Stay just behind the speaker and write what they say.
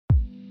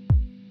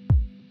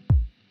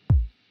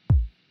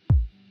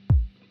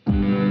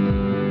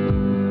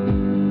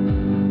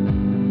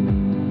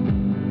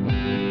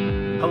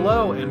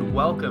Hello and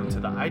welcome to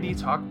the ID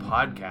Talk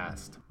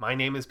podcast. My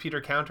name is Peter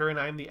Counter and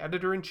I am the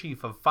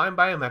editor-in-chief of Find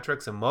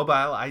Biometrics and Mobile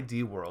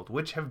ID World,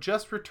 which have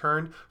just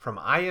returned from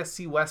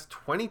ISC West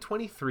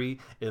 2023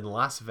 in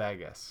Las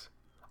Vegas.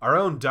 Our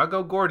own Doug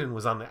O'Gordon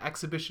was on the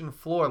exhibition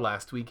floor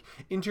last week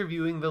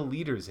interviewing the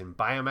leaders in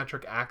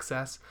biometric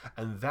access,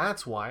 and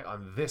that's why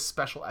on this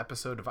special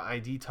episode of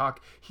ID Talk,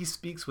 he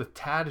speaks with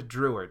Tad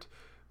Druart,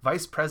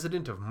 Vice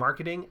President of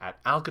Marketing at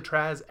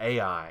Alcatraz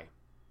AI.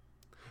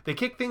 They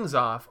kick things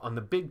off on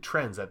the big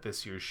trends at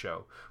this year's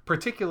show,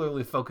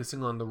 particularly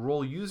focusing on the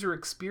role user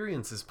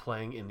experience is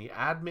playing in the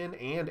admin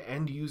and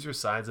end-user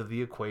sides of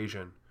the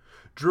equation.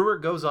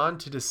 Druart goes on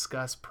to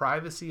discuss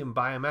privacy and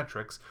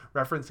biometrics,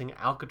 referencing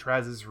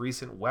Alcatraz's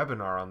recent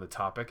webinar on the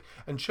topic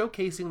and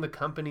showcasing the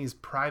company's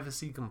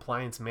Privacy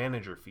Compliance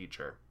Manager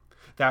feature.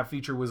 That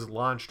feature was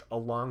launched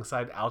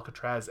alongside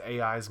Alcatraz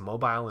AI's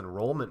mobile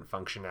enrollment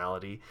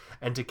functionality,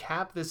 and to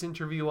cap this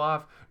interview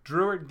off,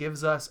 Druart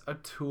gives us a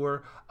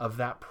tour of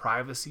that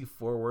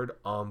privacy-forward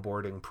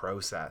onboarding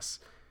process.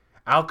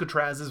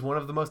 Alcatraz is one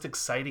of the most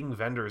exciting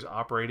vendors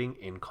operating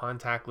in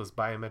contactless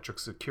biometric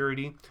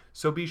security,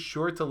 so be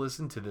sure to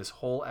listen to this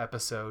whole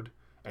episode.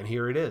 And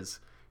here it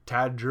is,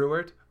 Tad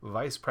Druart,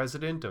 Vice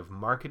President of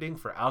Marketing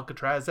for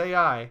Alcatraz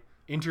AI,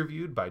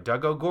 interviewed by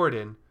Doug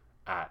O'Gordon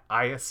at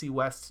ISC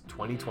West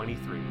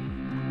 2023.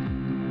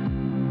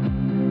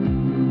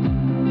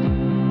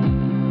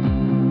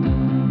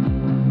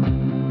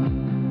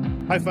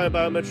 Hi, Find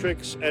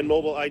Biometrics and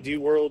Mobile ID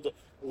World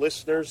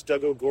listeners.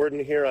 Doug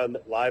O'Gordon here. I'm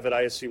live at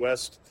ISC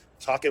West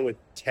talking with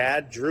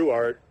Tad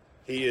Druart.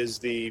 He is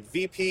the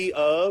VP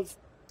of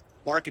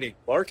Marketing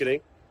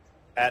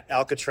at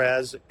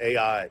Alcatraz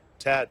AI.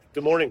 Tad,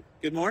 good morning.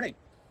 Good morning.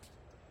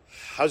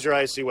 How's your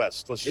ISC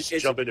West? Let's just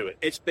jump into it.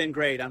 It's been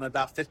great. I'm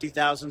about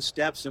 50,000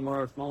 steps, and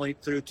we're only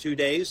through 2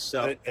 days.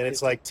 So and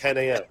it's like 10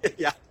 a.m.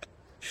 Yeah,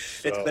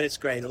 but it's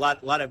great. A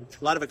lot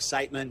of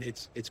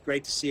excitement. It's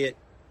great to see it.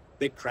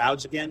 Big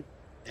crowds again,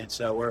 and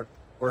so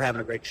we're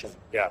having a great show.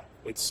 Yeah,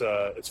 it's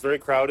very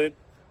crowded.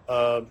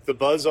 The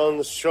buzz on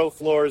the show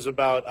floor is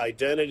about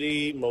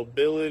identity,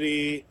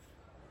 mobility,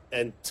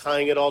 and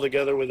tying it all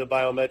together with a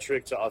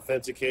biometric to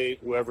authenticate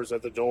whoever's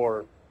at the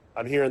door.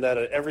 I'm hearing that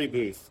at every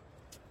booth.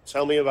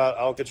 Tell me about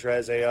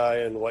Alcatraz AI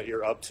and what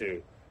you're up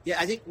to. Yeah,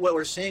 I think what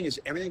we're seeing is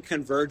everything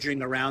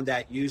converging around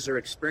that user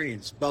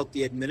experience, both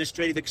the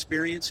administrative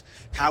experience,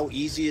 how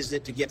easy is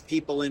it to get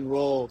people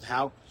enrolled,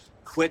 how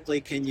quickly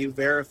can you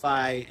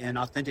verify and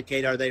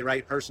authenticate are they the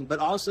right person, but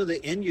also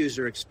the end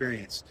user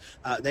experience.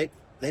 They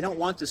don't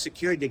want the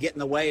security to get in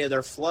the way of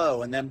their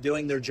flow and them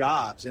doing their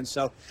jobs. And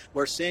so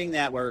we're seeing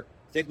that where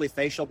particularly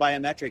facial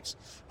biometrics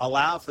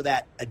allow for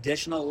that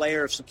additional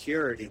layer of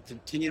security,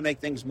 continue to make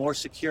things more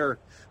secure,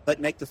 but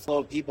make the flow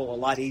of people a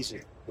lot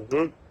easier.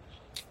 Mm-hmm.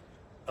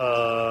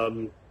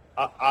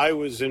 I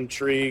was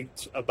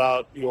intrigued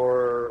about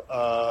your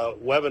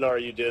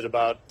webinar you did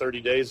about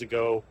 30 days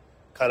ago,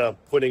 kind of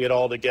putting it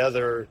all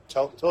together.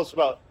 Tell us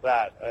about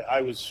that.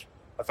 I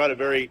found it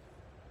very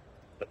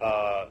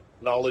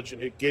knowledge,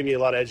 and it gave me a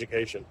lot of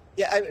education.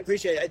 Yeah, I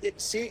appreciate it. I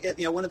did see,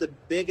 one of the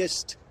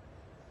biggest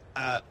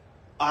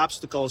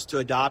obstacles to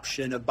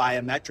adoption of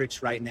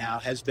biometrics right now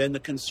has been the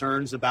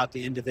concerns about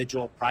the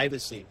individual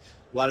privacy.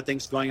 A lot of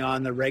things going on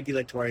in the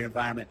regulatory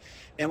environment.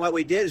 And what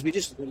we did is we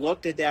just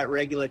looked at that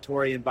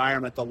regulatory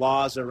environment, the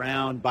laws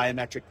around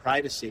biometric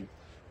privacy.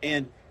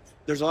 And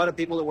there's a lot of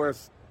people that were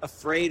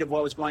afraid of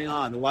what was going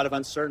on, a lot of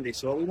uncertainty.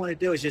 So what we want to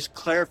do is just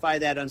clarify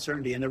that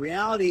uncertainty. And the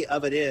reality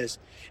of it is,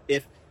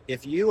 if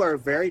you are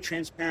very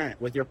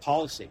transparent with your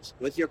policies,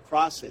 with your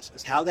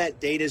processes, how that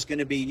data is going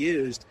to be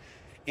used,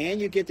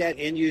 and you get that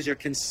end user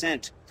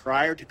consent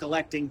prior to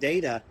collecting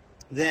data,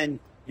 then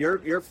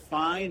you're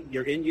fine,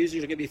 your end users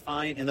are going to be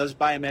fine, and those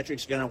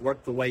biometrics are going to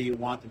work the way you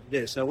want them to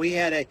do. So we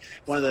had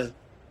one of the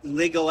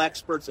legal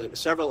experts,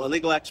 several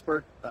legal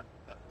experts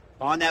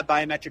on that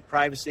biometric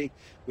privacy.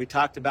 We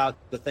talked about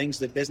the things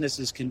that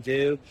businesses can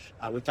do.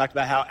 We've talked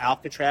about how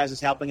Alcatraz is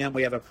helping them.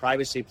 We have a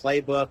privacy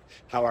playbook,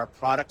 how our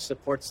product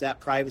supports that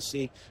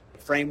privacy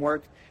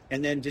framework,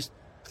 and then just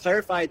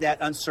clarified that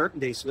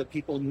uncertainty so that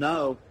people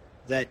know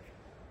that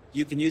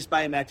you can use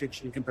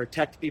biometrics, you can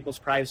protect people's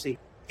privacy,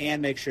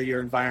 and make sure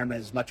your environment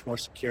is much more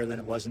secure than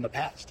it was in the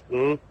past.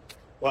 Mm-hmm.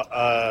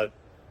 Well,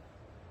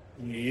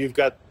 you've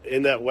got,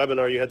 in that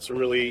webinar, you had some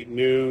really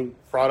new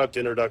product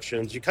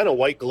introductions. You kind of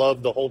white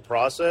gloved the whole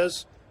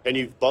process, and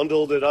you've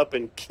bundled it up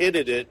and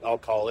kitted it, I'll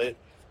call it,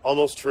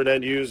 almost for an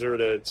end user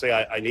to say,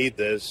 I need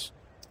this,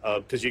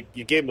 because you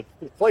gave them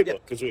a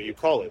playbook, is what you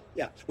call it.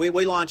 Yeah, we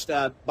launched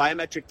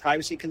biometric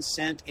privacy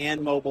consent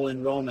and mobile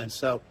enrollment.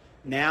 So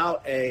now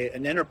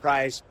an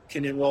enterprise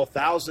can enroll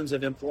thousands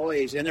of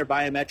employees in their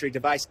biometric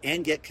device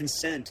and get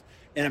consent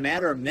in a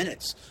matter of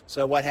minutes.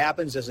 So what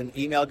happens is an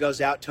email goes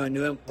out to a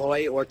new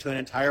employee or to an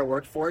entire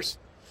workforce.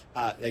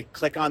 They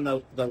click on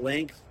the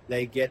link,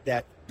 they get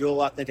that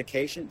dual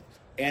authentication,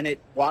 and it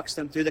walks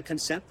them through the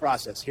consent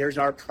process. Here's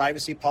our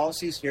privacy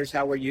policies. Here's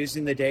how we're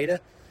using the data.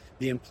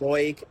 The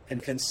employee can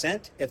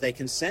consent. If they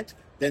consent,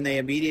 Then they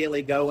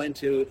immediately go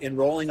into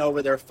enrolling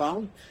over their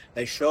phone.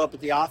 They show up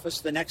at the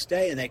office the next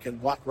day, and they can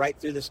walk right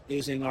through this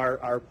using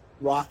our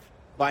raw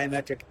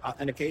biometric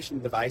authentication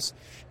device.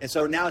 And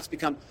so now it's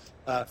become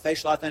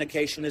facial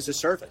authentication as a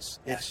service.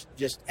 It's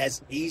just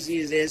as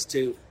easy as it is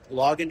to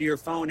log into your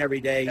phone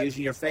every day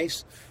using your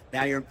face.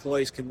 Now your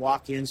employees can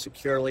walk in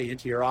securely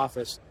into your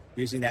office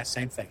using that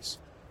same face.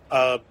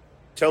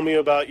 Tell me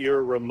about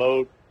your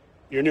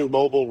new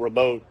mobile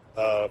remote,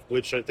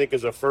 which I think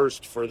is a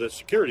first for the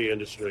security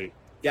industry.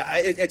 Yeah,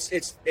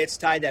 it's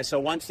tied that. So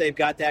once they've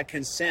got that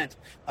consent,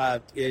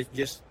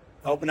 just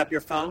open up your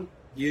phone,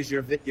 use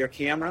your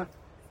camera,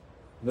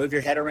 move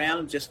your head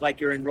around just like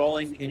you're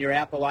enrolling in your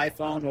Apple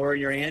iPhone or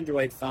your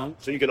Android phone.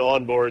 So you can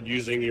onboard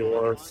using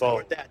your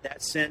phone.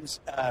 That sends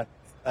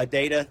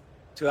data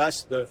to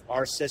us.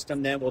 Our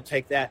system then will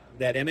take that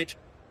image,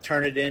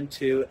 turn it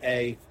into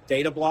a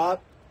data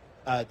blob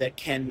that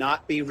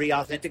cannot be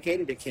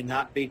re-authenticated. It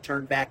cannot be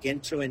turned back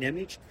into an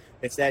image.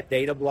 It's that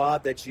data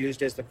blob that's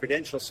used as the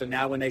credential. So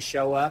now when they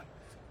show up,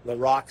 the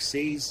ROC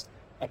sees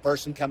a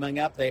person coming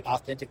up, they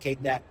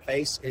authenticate that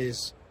face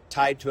is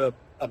tied to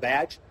a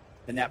badge,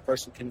 and that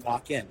person can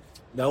walk in.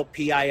 No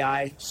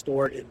PII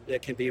stored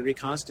that can be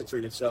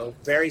reconstituted. So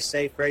very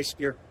safe, very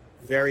secure,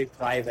 very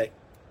private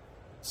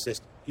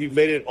system. You've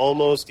made it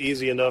almost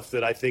easy enough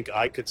that I think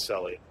I could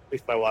sell it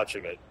by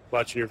watching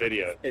your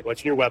video,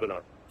 watching your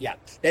webinar. Yeah,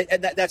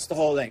 that's the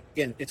whole thing.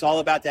 Again, it's all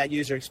about that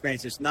user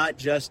experience. It's not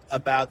just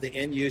about the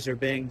end user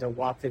being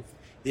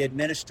the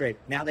administrator.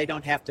 Now they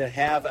don't have to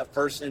have a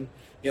person,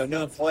 new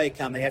employee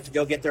come. They have to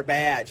go get their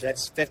badge.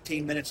 That's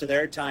 15 minutes of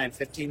their time,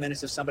 15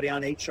 minutes of somebody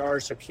on HR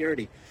or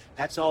security.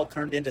 That's all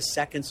turned into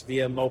seconds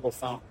via mobile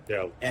phone.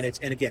 Yeah. And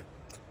again,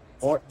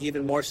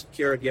 even more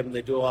secure given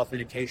the dual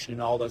authentication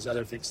and all those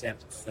other things.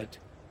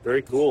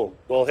 Very cool.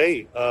 Well,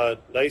 hey,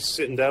 nice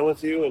sitting down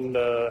with you, and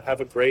have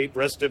a great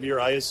rest of your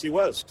ISC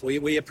West.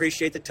 We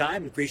appreciate the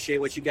time. We appreciate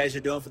what you guys are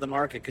doing for the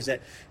market, because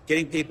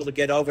getting people to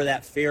get over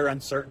that fear,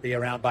 uncertainty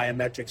around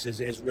biometrics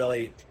is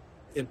really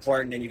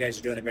important, and you guys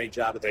are doing a great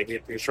job. Thank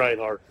you. You're trying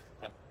hard.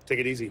 Take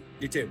it easy.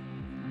 You too.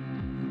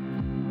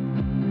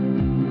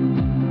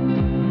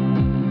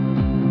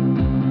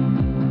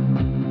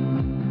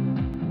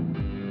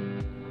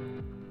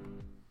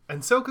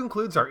 And so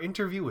concludes our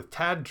interview with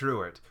Tad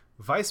Druart,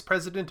 Vice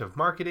President of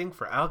Marketing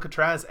for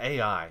Alcatraz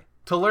AI.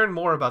 To learn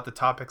more about the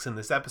topics in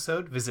this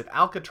episode, visit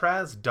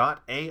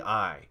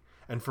alcatraz.ai.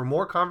 And for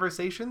more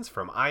conversations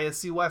from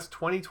ISC West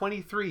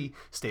 2023,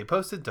 stay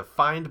posted to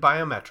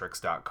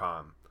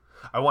findbiometrics.com.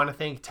 I want to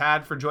thank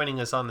Tad for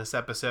joining us on this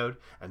episode,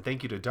 and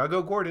thank you to Doug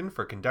O'Gordon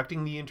for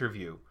conducting the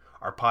interview.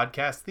 Our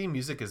podcast theme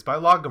music is by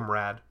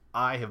Logomrad.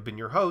 I have been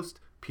your host,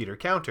 Peter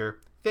Counter.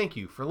 Thank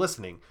you for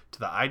listening to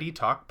the ID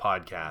Talk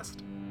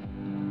Podcast.